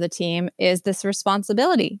leader of the team is this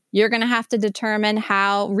responsibility. You're going to have to determine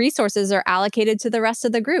how resources are allocated to the rest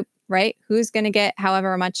of the group, right? Who's going to get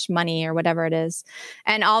however much money or whatever it is.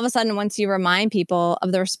 And all of a sudden, once you remind people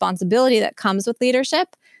of the responsibility that comes with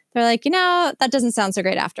leadership, they're like, that doesn't sound so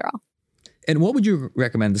great after all. And what would you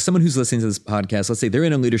recommend to someone who's listening to this podcast? Let's say they're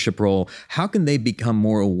in a leadership role. How can they become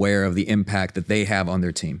more aware of the impact that they have on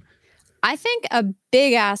their team? I think a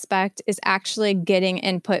big aspect is actually getting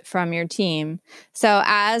input from your team. So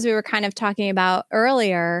as we were kind of talking about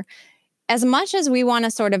earlier, as much as we want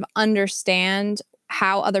to sort of understand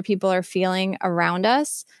how other people are feeling around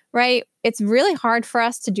us, right? it's really hard for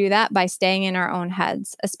us to do that by staying in our own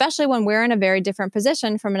heads, especially when we're in a very different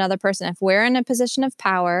position from another person. If we're in a position of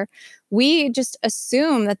power, we just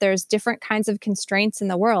assume that there's different kinds of constraints in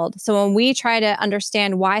the world. So when we try to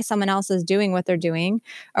understand why someone else is doing what they're doing,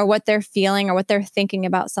 or what they're feeling, or what they're thinking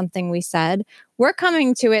about something we said, we're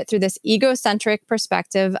coming to it through this egocentric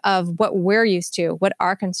perspective of what we're used to, what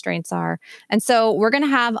our constraints are. And so we're going to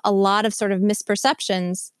have a lot of sort of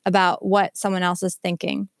misperceptions about what someone else is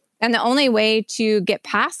thinking. And the only way to get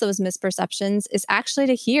past those misperceptions is actually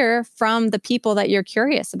to hear from the people that you're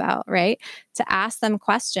curious about, right? To ask them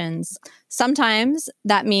questions. Sometimes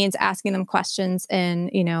that means asking them questions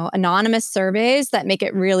in, anonymous surveys that make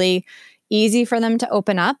it really easy for them to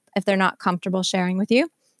open up if they're not comfortable sharing with you.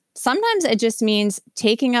 Sometimes it just means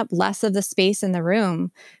taking up less of the space in the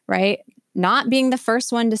room, right? Not being the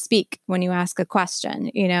first one to speak when you ask a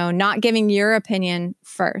question, not giving your opinion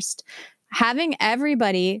first. Having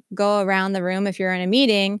everybody go around the room if you're in a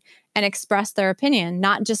meeting and express their opinion,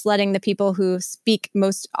 not just letting the people who speak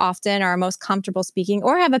most often or are most comfortable speaking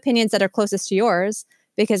or have opinions that are closest to yours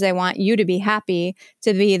because they want you to be happy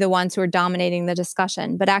to be the ones who are dominating the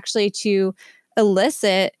discussion, but actually to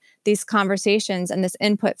elicit these conversations and this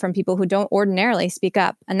input from people who don't ordinarily speak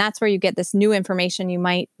up. And that's where you get this new information you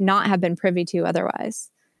might not have been privy to otherwise.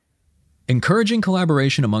 Encouraging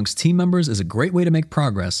collaboration amongst team members is a great way to make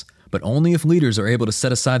progress, but only if leaders are able to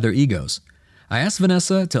set aside their egos. I asked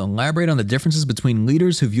Vanessa to elaborate on the differences between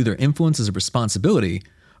leaders who view their influence as a responsibility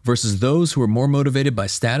versus those who are more motivated by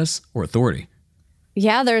status or authority.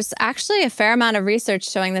 Yeah, there's actually a fair amount of research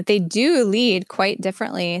showing that they do lead quite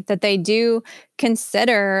differently, that they do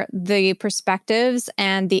consider the perspectives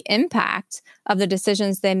and the impact of the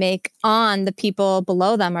decisions they make on the people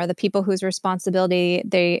below them or the people whose responsibility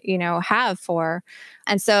they, have for.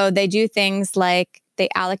 And so they do things like they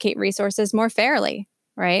allocate resources more fairly,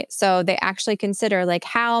 right? So they actually consider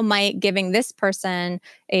how might giving this person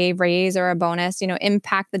a raise or a bonus,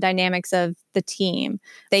 impact the dynamics of the team.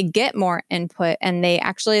 They get more input and they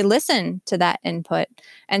actually listen to that input.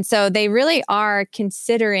 And so they really are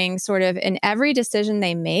considering sort of in every decision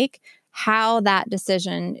they make, how that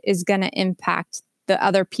decision is going to impact the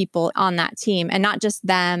other people on that team and not just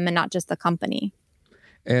them and not just the company.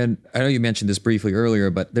 And I know you mentioned this briefly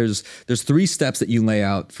earlier, but there's 3 steps that you lay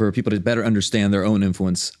out for people to better understand their own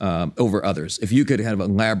influence over others. If you could kind of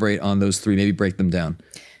elaborate on those 3, maybe break them down.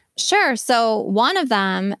 Sure. So one of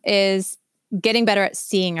them is getting better at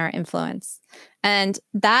seeing our influence. And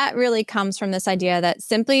that really comes from this idea that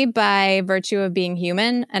simply by virtue of being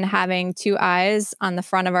human and having 2 eyes on the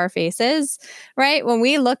front of our faces, right? When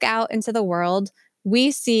we look out into the world,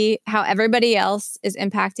 we see how everybody else is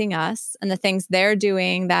impacting us and the things they're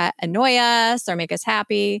doing that annoy us or make us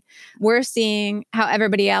happy. We're seeing how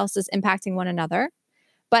everybody else is impacting one another.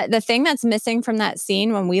 But the thing that's missing from that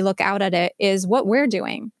scene when we look out at it is what we're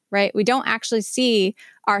doing, right? We don't actually see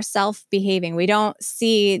ourselves behaving. We don't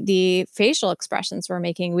see the facial expressions we're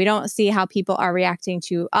making. We don't see how people are reacting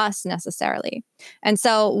to us necessarily. And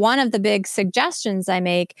so one of the big suggestions I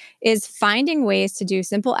make is finding ways to do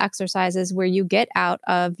simple exercises where you get out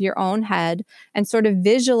of your own head and sort of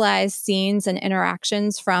visualize scenes and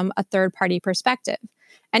interactions from a third-party perspective.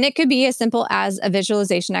 And it could be as simple as a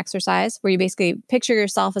visualization exercise where you basically picture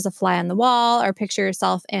yourself as a fly on the wall or picture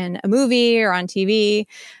yourself in a movie or on TV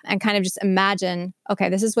and kind of just imagine, okay,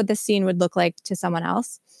 this is what this scene would look like to someone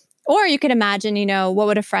else. Or you could imagine, what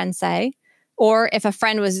would a friend say? Or if a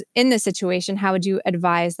friend was in this situation, how would you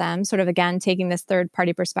advise them? Sort of, again, taking this third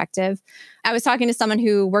party perspective. I was talking to someone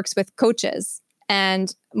who works with coaches.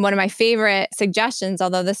 And one of my favorite suggestions,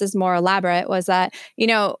 although this is more elaborate, was that,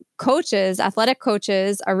 coaches, athletic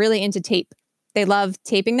coaches are really into tape. They love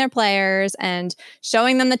taping their players and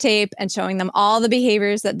showing them the tape and showing them all the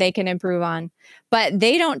behaviors that they can improve on. But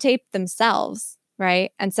they don't tape themselves,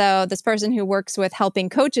 right? And so this person who works with helping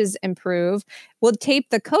coaches improve will tape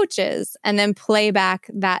the coaches and then play back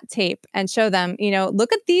that tape and show them,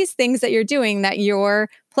 look at these things that you're doing that your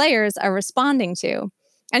players are responding to.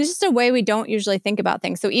 And it's just a way we don't usually think about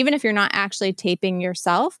things. So even if you're not actually taping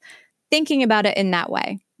yourself, thinking about it in that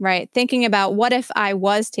way, right? Thinking about what if I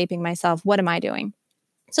was taping myself? What am I doing?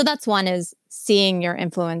 So that's one, is seeing your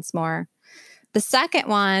influence more. The second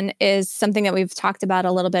one is something that we've talked about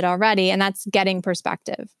a little bit already, and that's getting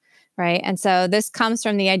perspective, right? And so this comes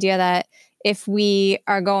from the idea that if we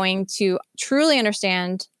are going to truly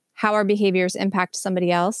understand how our behaviors impact somebody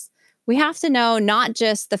else, we have to know not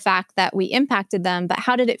just the fact that we impacted them, but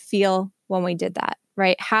how did it feel when we did that,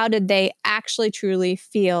 right? How did they actually truly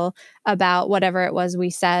feel about whatever it was we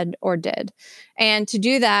said or did? And to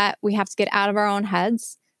do that, we have to get out of our own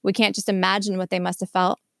heads. We can't just imagine what they must have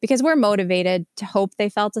felt. because we're motivated to hope they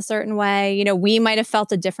felt a certain way. We might have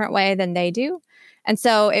felt a different way than they do. And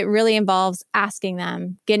so it really involves asking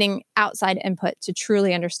them, getting outside input to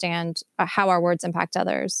truly understand how our words impact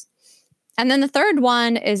others. And then the third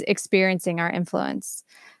one is experiencing our influence.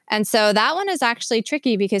 And so that one is actually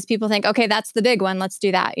tricky because people think, okay, that's the big one. Let's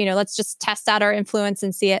do that. Let's just test out our influence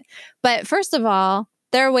and see it. But first of all,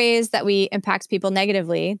 there are ways that we impact people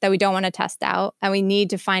negatively that we don't want to test out. And we need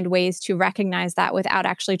to find ways to recognize that without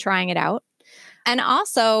actually trying it out. And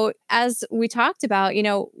also, as we talked about,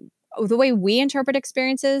 the way we interpret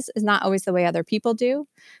experiences is not always the way other people do.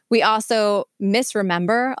 We also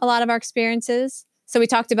misremember a lot of our experiences. So we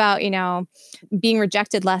talked about, being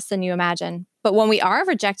rejected less than you imagine. But when we are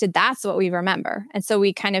rejected, that's what we remember. And so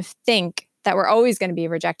we kind of think that we're always going to be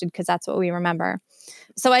rejected because that's what we remember.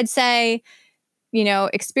 So I'd say,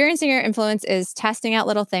 experiencing your influence is testing out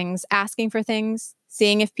little things, asking for things,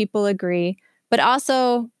 seeing if people agree, but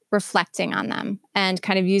also reflecting on them and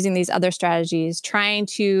kind of using these other strategies, trying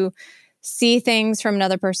to see things from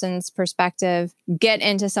another person's perspective, get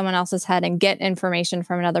into someone else's head and get information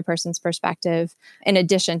from another person's perspective, in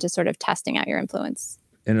addition to sort of testing out your influence.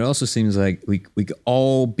 And it also seems like we could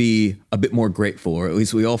all be a bit more grateful, or at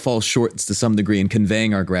least we all fall short to some degree in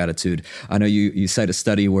conveying our gratitude. I know you cite a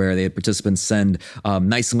study where they had participants send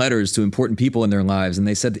nice letters to important people in their lives, and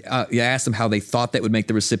they said, you asked them how they thought that would make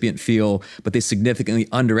the recipient feel, but they significantly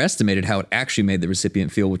underestimated how it actually made the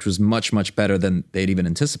recipient feel, which was much, much better than they'd even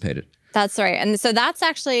anticipated. That's right. And so that's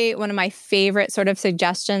actually one of my favorite sort of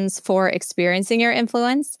suggestions for experiencing your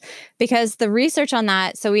influence, because the research on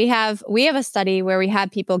that, so we have a study where we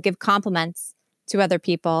had people give compliments to other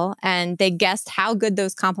people and they guessed how good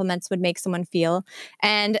those compliments would make someone feel.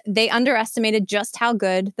 And they underestimated just how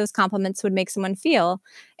good those compliments would make someone feel.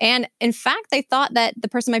 And in fact, they thought that the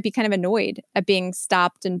person might be kind of annoyed at being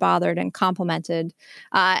stopped and bothered and complimented.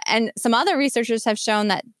 And some other researchers have shown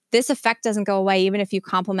that this effect doesn't go away even if you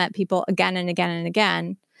compliment people again and again and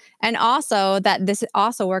again. And also that this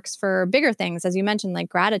also works for bigger things, as you mentioned, like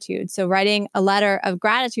gratitude. So writing a letter of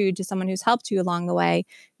gratitude to someone who's helped you along the way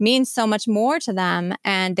means so much more to them,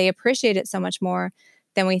 and they appreciate it so much more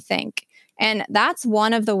than we think. And that's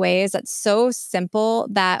one of the ways that's so simple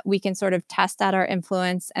that we can sort of test out our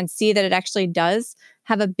influence and see that it actually does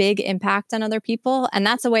have a big impact on other people. And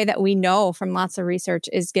that's a way that we know from lots of research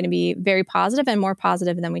is going to be very positive and more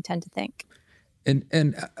positive than we tend to think.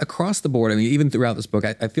 And across the board, I mean, even throughout this book,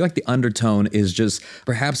 I feel like the undertone is just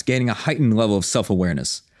perhaps gaining a heightened level of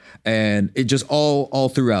self-awareness. And it just all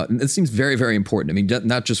throughout. And it seems very, very important. I mean,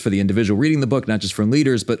 not just for the individual reading the book, not just for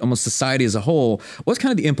leaders, but almost society as a whole. What's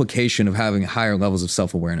kind of the implication of having higher levels of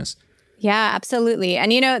self-awareness? Yeah, absolutely.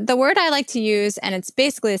 And the word I like to use, and it's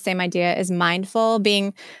basically the same idea, is mindful,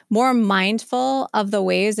 being more mindful of the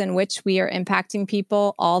ways in which we are impacting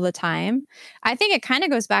people all the time. I think it kind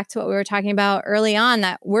of goes back to what we were talking about early on,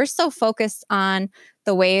 that we're so focused on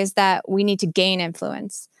the ways that we need to gain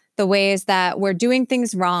influence, the ways that we're doing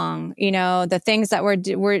things wrong, the things that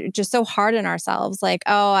we're just so hard on ourselves, like,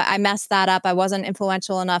 oh, I messed that up. I wasn't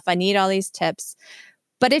influential enough. I need all these tips.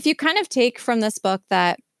 But if you kind of take from this book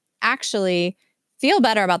that actually feel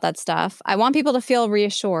better about that stuff, I want people to feel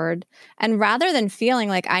reassured. And rather than feeling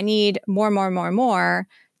like I need more,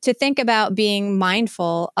 to think about being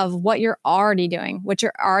mindful of what you're already doing, what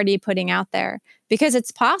you're already putting out there. Because it's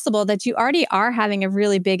possible that you already are having a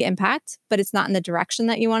really big impact, but it's not in the direction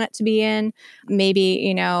that you want it to be in.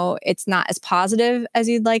 Maybe, it's not as positive as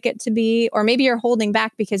you'd like it to be. Or maybe you're holding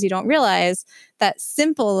back because you don't realize that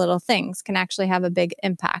simple little things can actually have a big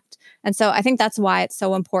impact. And so I think that's why it's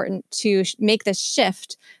so important to make this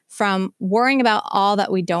shift from worrying about all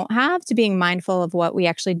that we don't have to being mindful of what we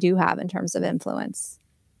actually do have in terms of influence.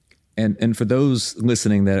 And for those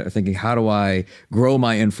listening that are thinking, how do I grow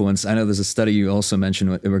my influence? I know there's a study you also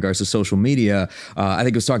mentioned in regards to social media. I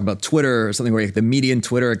think it was talking about Twitter or something where the median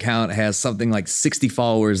Twitter account has something like 60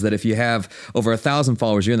 followers, that if you have over 1,000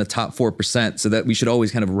 followers, you're in the top 4%. So that we should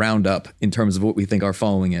always kind of round up in terms of what we think our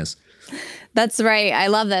following is. That's right. I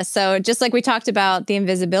love this. So just like we talked about the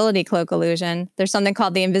invisibility cloak illusion, there's something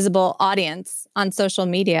called the invisible audience on social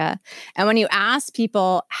media. And when you ask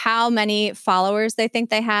people how many followers they think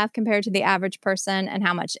they have compared to the average person and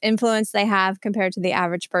how much influence they have compared to the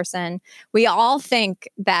average person, we all think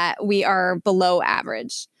that we are below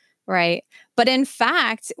average, right? But in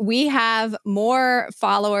fact, we have more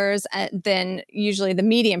followers than usually the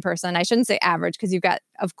median person. I shouldn't say average, because you've got,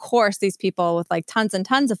 of course, these people with like tons and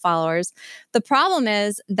tons of followers. The problem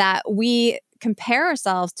is that we compare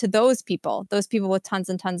ourselves to those people with tons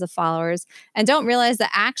and tons of followers, and don't realize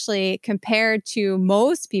that actually compared to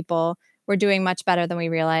most people, we're doing much better than we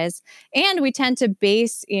realize. And we tend to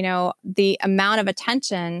base, the amount of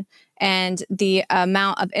attention and the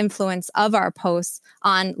amount of influence of our posts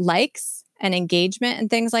on likes and engagement and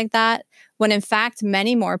things like that, when in fact,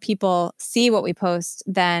 many more people see what we post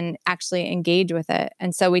than actually engage with it.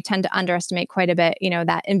 And so we tend to underestimate quite a bit,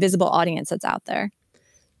 that invisible audience that's out there.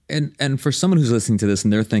 And for someone who's listening to this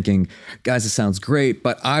and they're thinking, guys, it sounds great,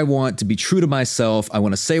 but I want to be true to myself. I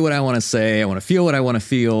want to say what I want to say. I want to feel what I want to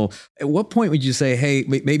feel. At what point would you say, hey,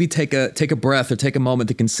 maybe take a breath or take a moment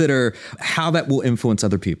to consider how that will influence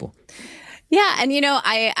other people? Yeah. And,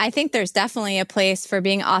 I think there's definitely a place for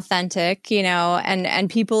being authentic, and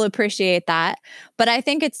people appreciate that. But I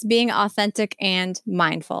think it's being authentic and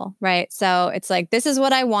mindful, right? So it's like, this is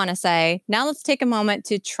what I want to say. Now let's take a moment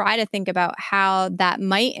to try to think about how that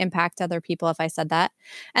might impact other people if I said that.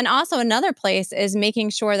 And also another place is making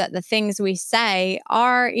sure that the things we say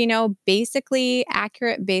are, basically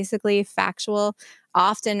accurate, basically factual.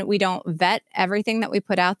 Often we don't vet everything that we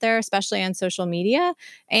put out there, especially on social media.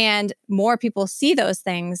 And more people see those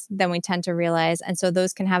things than we tend to realize. And so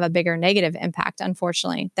those can have a bigger negative impact,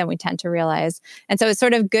 unfortunately, than we tend to realize. And so it's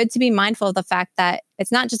sort of good to be mindful of the fact that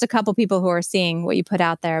it's not just a couple people who are seeing what you put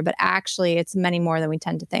out there, but actually it's many more than we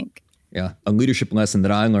tend to think. Yeah. A leadership lesson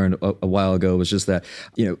that I learned a while ago was just that,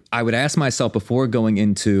 I would ask myself before going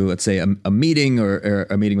into, let's say, a meeting or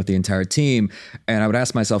a meeting with the entire team, and I would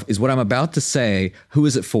ask myself, is what I'm about to say, who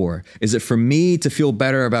is it for? Is it for me to feel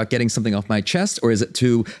better about getting something off my chest, or is it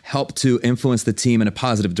to help to influence the team in a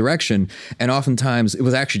positive direction? And oftentimes it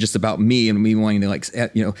was actually just about me and me wanting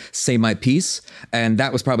to say my piece. And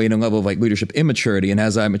that was probably in a level of leadership immaturity. And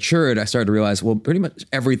as I matured, I started to realize, well, pretty much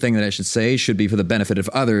everything that I should say should be for the benefit of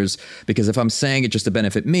others. Because if I'm saying it just to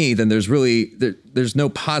benefit me, then there's no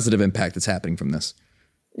positive impact that's happening from this.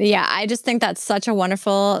 Yeah, I just think that's such a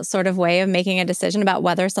wonderful sort of way of making a decision about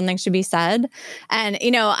whether something should be said. And,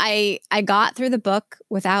 I got through the book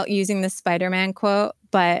without using the Spider-Man quote,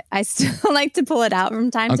 but I still like to pull it out from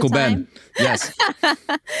time Uncle to time. Ben, yes.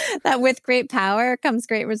 That with great power comes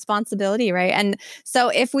great responsibility, right? And so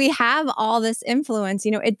if we have all this influence,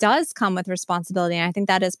 it does come with responsibility. And I think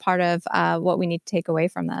that is part of what we need to take away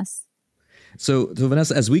from this. So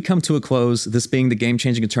Vanessa, as we come to a close, this being the Game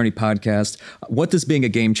Changing Attorney podcast, what does being a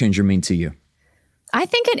game changer mean to you? I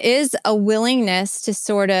think it is a willingness to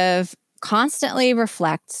sort of constantly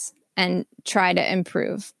reflect and try to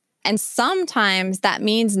improve. And sometimes that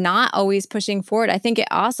means not always pushing forward. I think it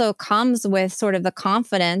also comes with sort of the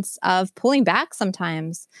confidence of pulling back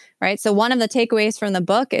sometimes, right? So one of the takeaways from the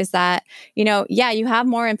book is that, you have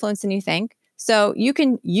more influence than you think. So you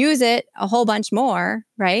can use it a whole bunch more,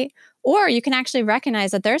 right? Or you can actually recognize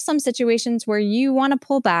that there are some situations where you want to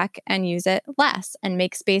pull back and use it less and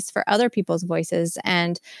make space for other people's voices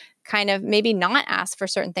and kind of maybe not ask for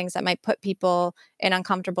certain things that might put people in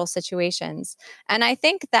uncomfortable situations. And I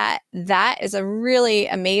think that is a really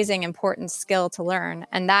amazing, important skill to learn.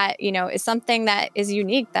 And that, is something that is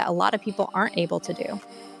unique that a lot of people aren't able to do.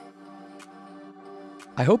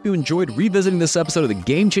 I hope you enjoyed revisiting this episode of the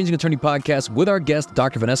Game Changing Attorney podcast with our guest,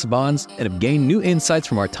 Dr. Vanessa Bohns, and have gained new insights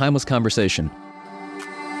from our timeless conversation.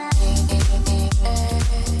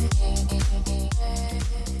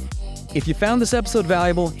 If you found this episode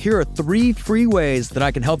valuable, here are 3 free ways that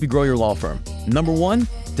I can help you grow your law firm. Number 1,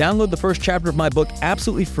 download the first chapter of my book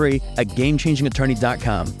absolutely free at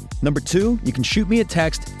GameChangingAttorney.com. Number 2, you can shoot me a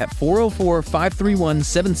text at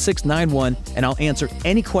 404-531-7691, and I'll answer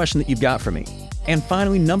any question that you've got for me. And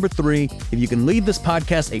finally, number 3, if you can leave this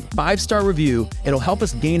podcast a 5-star review, it'll help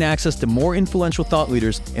us gain access to more influential thought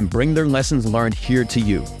leaders and bring their lessons learned here to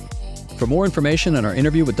you. For more information on our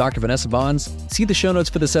interview with Dr. Vanessa Bohns, see the show notes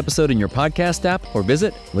for this episode in your podcast app or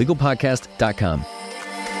visit legalpodcast.com.